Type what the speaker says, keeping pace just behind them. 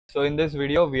So in this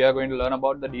video, we are going to learn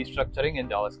about the destructuring in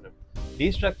JavaScript.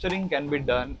 Destructuring can be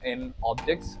done in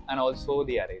objects and also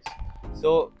the arrays.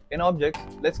 So in objects,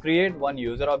 let's create one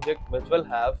user object which will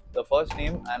have the first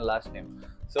name and last name.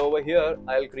 So over here,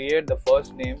 I'll create the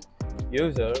first name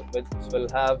user which will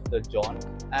have the John,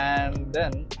 and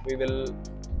then we will,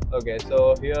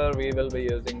 so here we will be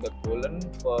using the colon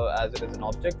as it is an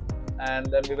object, and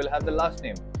then we will have the last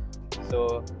name.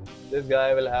 So this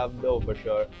guy will have Doe for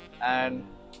sure. And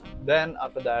then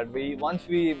after that, once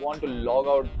we want to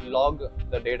log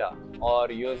the data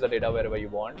or use the data wherever you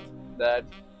want, that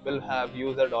will have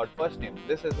user.firstname.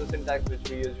 This is the syntax which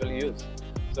we usually use.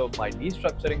 So by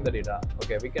destructuring the data,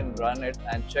 we can run it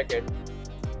and check it.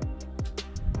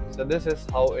 So this is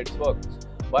how it works.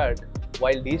 But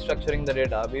while destructuring the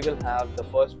data, we will have the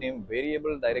first name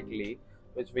variable directly,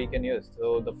 which we can use.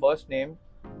 So the first name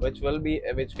which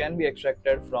can be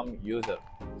extracted from user.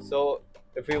 So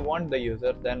if we want the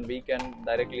user, then we can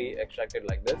directly extract it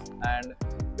like this, and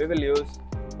we will use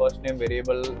first name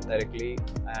variable directly,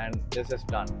 and this is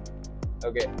done.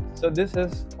 So this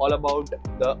is all about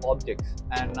the objects,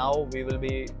 and now we will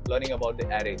be learning about the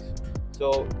arrays.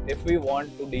 So if we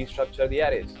want to destructure the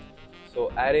arrays,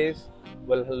 so arrays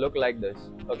will look like this.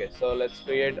 So let's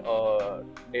create a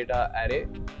data array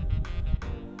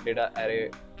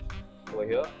over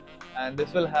here, and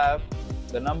this will have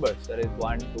the numbers, that is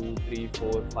 1 2 3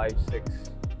 4 5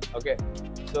 6.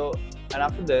 So and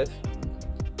after this,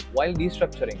 while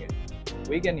destructuring it,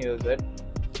 we can use it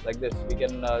like this. We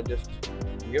can just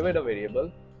give it a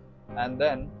variable, and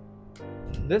then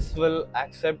this will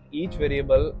accept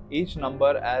each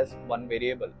number as one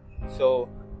variable. So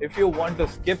if you want to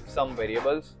skip some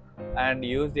variables and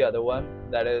use the other one,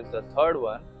 that is the third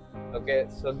one,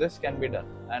 so this can be done.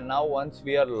 And now once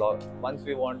we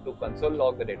want to console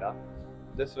log the data,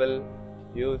 this will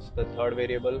use the third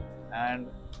variable, and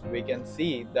we can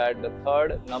see that the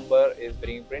third number is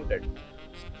being printed.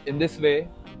 In this way,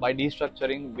 by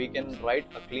destructuring, we can write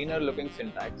a cleaner looking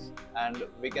syntax, and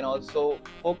we can also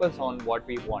focus on what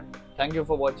we want. Thank you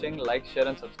for watching. Like, share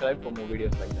and subscribe for more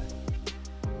videos like that.